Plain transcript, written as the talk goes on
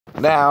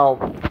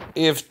Now,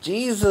 if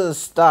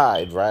Jesus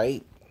died,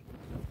 right,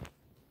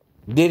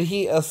 did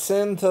he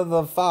ascend to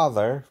the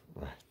Father?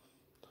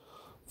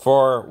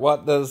 For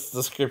what does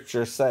the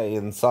scripture say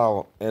in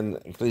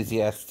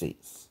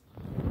Ecclesiastes?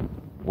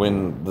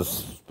 When the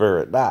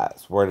spirit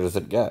dies, where does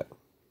it go?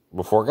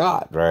 Before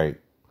God, right?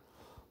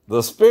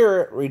 The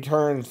spirit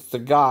returns to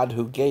God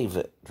who gave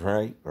it,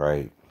 right?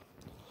 Right.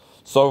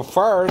 So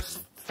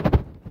first,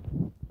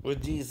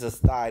 when Jesus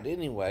died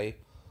anyway,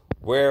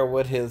 where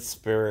would his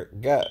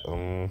spirit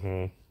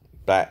go?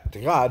 Back to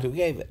God who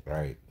gave it,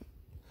 right?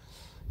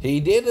 He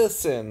did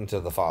ascend to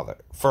the Father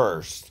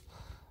first.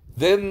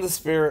 Then the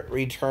spirit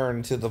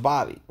returned to the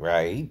body,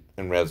 right?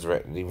 And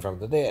resurrected him from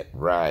the dead,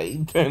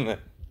 right?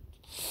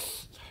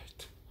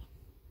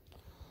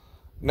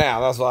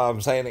 Now, that's why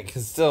I'm saying it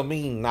can still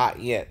mean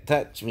not yet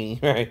touch me,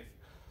 right?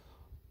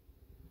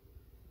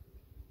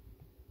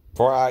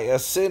 For I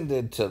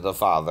ascended to the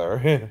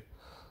Father,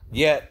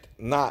 yet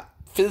not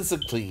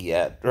physically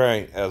yet,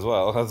 right? As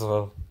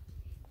well.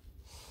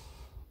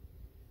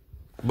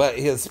 But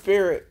his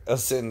spirit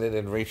ascended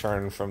and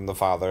returned from the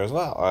Father as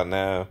well. And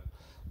now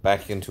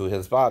back into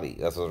his body.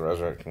 That's what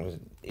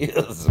resurrection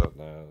is. So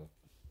no.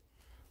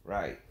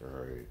 Right.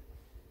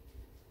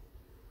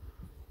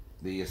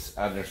 Do you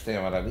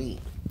understand what I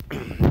mean?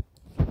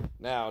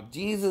 Now,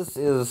 Jesus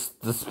is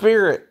the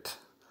spirit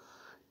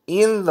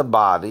in the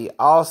body,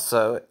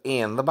 also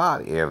in the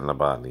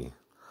body.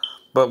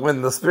 But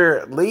when the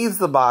spirit leaves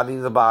the body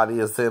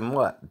is then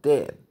what?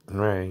 Dead.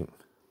 Right.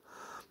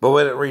 But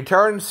when it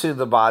returns to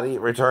the body,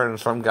 it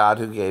returns from God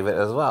who gave it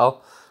as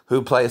well,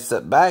 who placed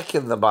it back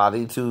in the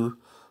body to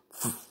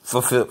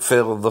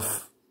fulfill the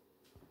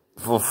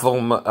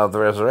fulfillment of the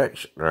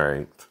resurrection,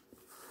 right?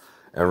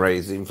 And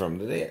raise him from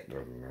the dead.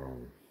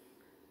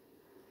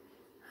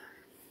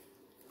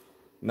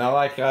 Now,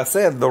 like I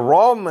said, the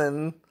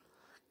Roman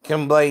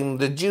can blame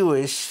the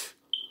Jewish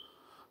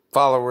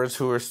followers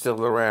who are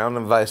still around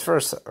and vice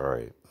versa,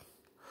 right?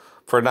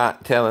 For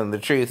not telling the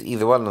truth,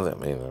 either one of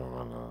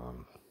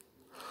them.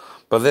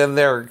 But then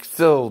they're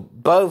still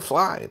both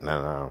lying.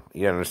 No.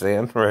 You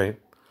understand, right?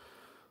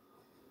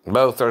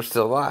 Both are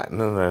still lying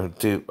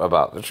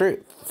about the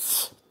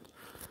truth.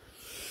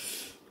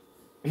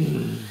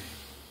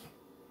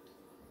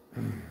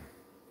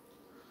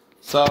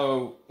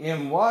 So,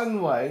 in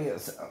one way,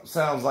 it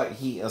sounds like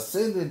he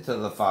ascended to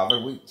the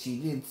Father, which he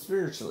did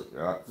spiritually,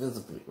 not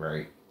physically,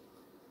 right?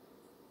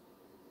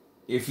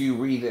 If you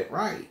read it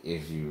right.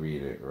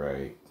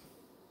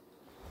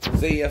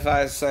 See, if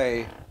I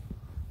say,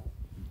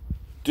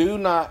 do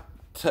not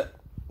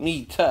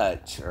me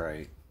touch,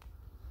 right?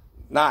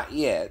 Not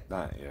yet.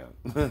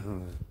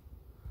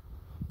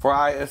 For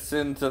I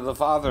ascend to the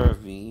Father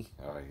of me,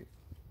 right?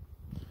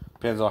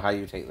 Depends on how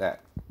you take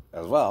that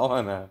as well,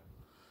 and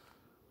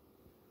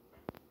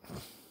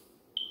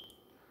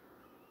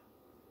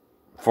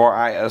for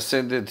I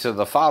ascended to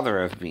the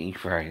Father of me,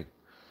 right?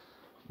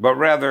 But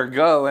rather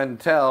go and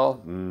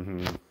tell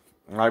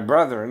my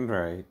brethren,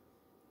 right?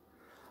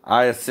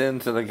 I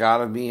ascend to the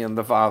God of me and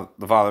the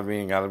Father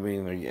being God of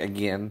me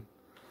again.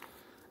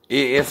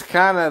 It's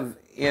kind of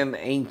in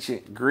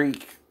ancient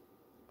Greek,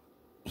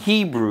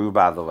 Hebrew,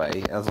 by the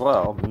way, as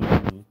well.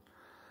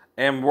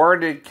 And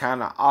worded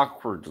kind of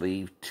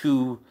awkwardly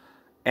to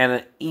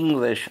an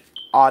English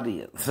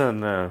audience.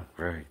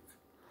 Right.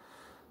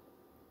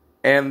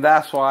 And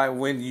that's why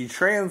when you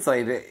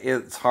translate it,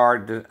 it's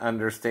hard to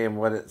understand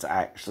what it's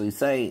actually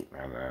saying.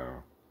 I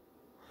know.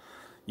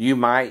 You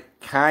might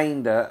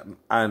kind of,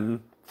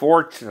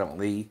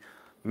 unfortunately,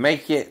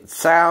 make it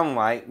sound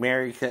like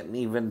Mary couldn't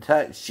even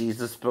touch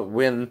Jesus, but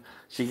when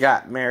she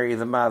got Mary,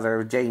 the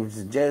mother of James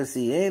and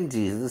Josie, and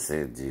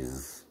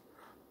Jesus.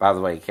 By the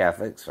way,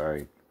 Catholics,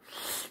 sorry.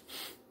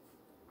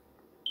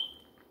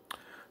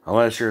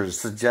 Unless you're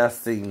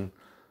suggesting,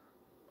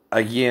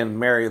 again,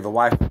 Mary, the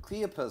wife of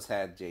Cleopas,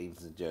 had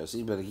James and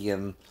Josie, but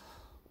again,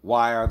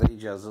 why are they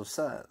Joseph's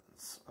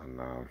sons?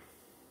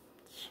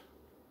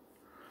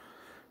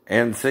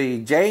 And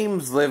see,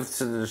 James lived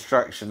to the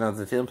destruction of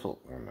the temple.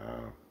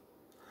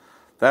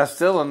 That's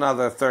still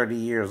another 30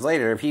 years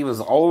later. If he was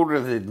older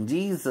than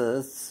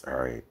Jesus,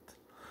 right?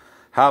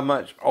 How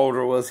much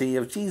older was he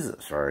of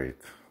Jesus, right?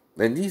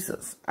 Than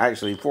Jesus?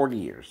 Actually, 40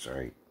 years,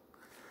 right?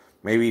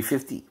 Maybe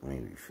 50.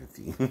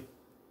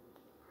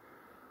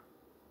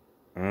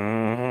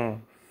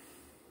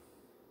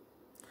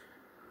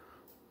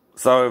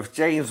 So if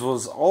James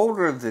was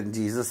older than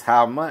Jesus,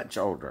 how much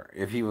older?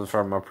 If he was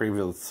from a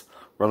previous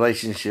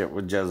relationship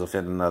with Joseph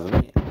and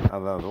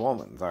another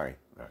woman, sorry.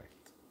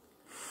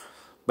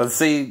 But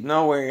see,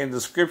 nowhere in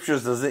the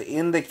scriptures does it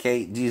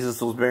indicate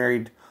Joseph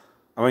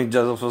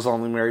was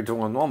only married to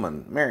one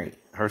woman, Mary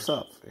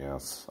herself.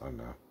 Yes, I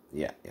know.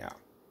 Yeah.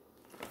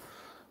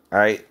 All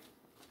right.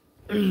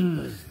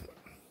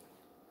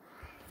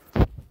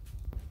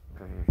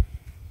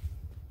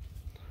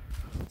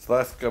 So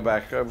let's go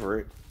back over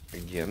it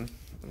again.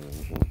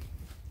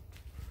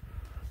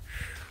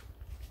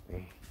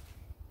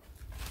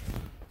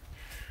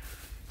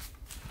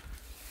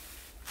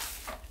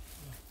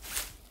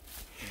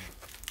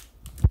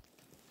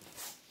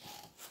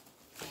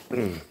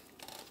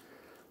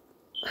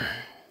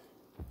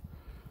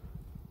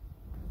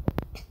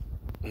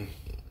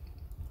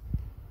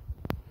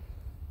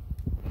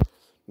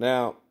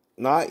 Now,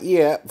 not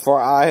yet, for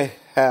I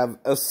have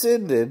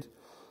ascended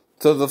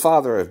to the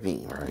Father of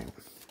me, right?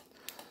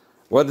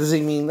 What does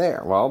he mean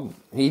there? Well,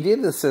 he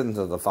did ascend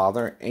to the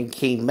Father and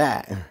came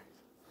back.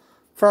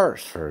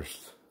 First.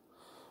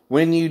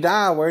 When you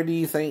die, where do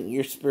you think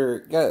your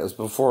spirit goes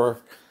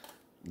before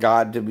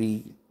God to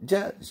be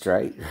judged,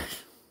 right?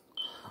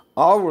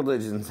 All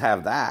religions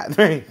have that,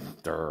 right?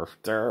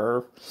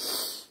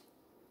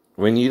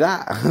 When you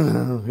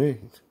die.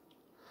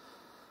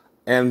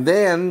 And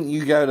then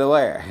you go to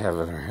where?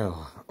 Heaven or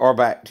hell. Or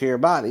back to your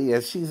body,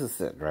 as Jesus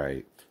said,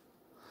 right?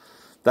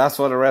 That's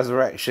what a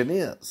resurrection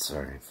is,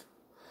 right?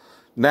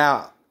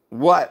 Now,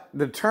 what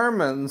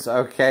determines,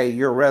 okay,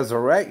 your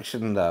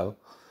resurrection, though,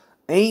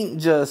 ain't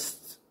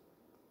just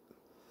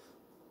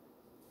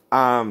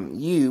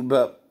you,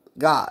 but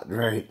God,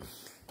 right?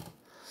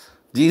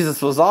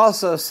 Jesus was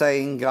also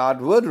saying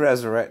God would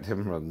resurrect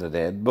him from the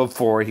dead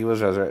before he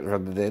was resurrected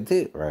from the dead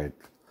too, right?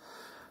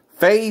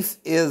 Faith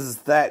is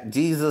that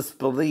Jesus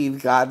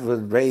believed God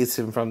would raise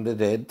him from the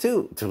dead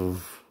too,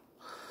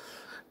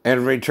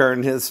 and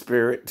return his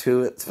spirit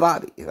to its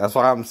body. That's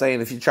why I'm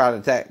saying if you try to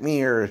attack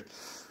me or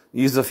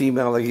use a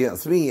female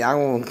against me, I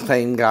won't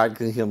claim God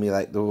can heal me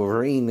like the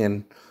Wolverine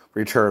and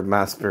return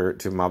my spirit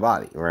to my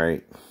body,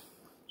 right?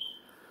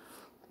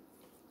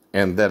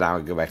 And then I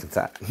would go back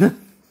inside.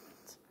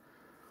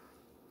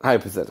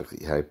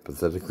 Hypothetically.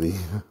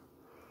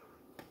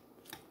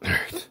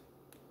 Alright.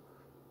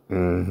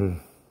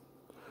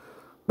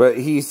 But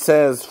he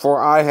says,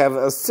 for I have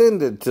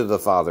ascended to the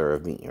Father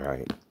of me,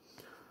 right?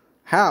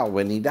 How?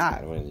 When he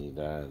died.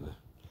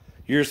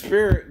 Your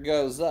spirit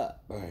goes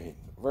up, right?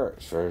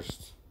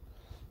 First.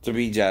 To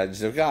be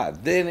judged of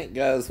God. Then it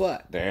goes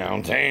what?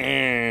 Down.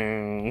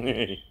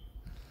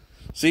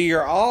 So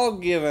you're all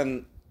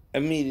given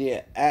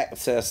immediate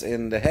access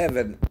into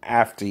heaven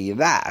after you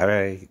die,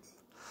 right?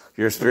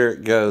 Your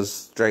spirit goes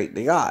straight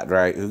to God,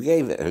 right? Who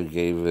gave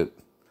it?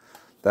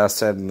 That's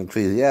said in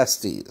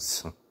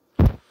Ecclesiastes.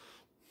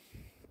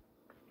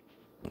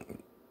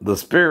 The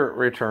spirit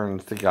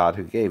returns to God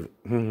who gave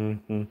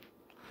it.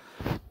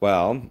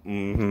 Well,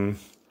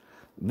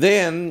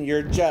 then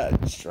you're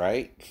judged,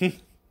 right?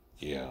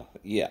 Yeah.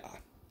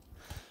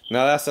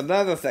 Now that's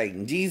another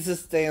thing.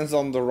 Jesus stands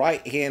on the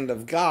right hand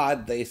of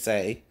God, they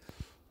say,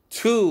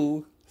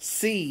 to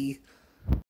see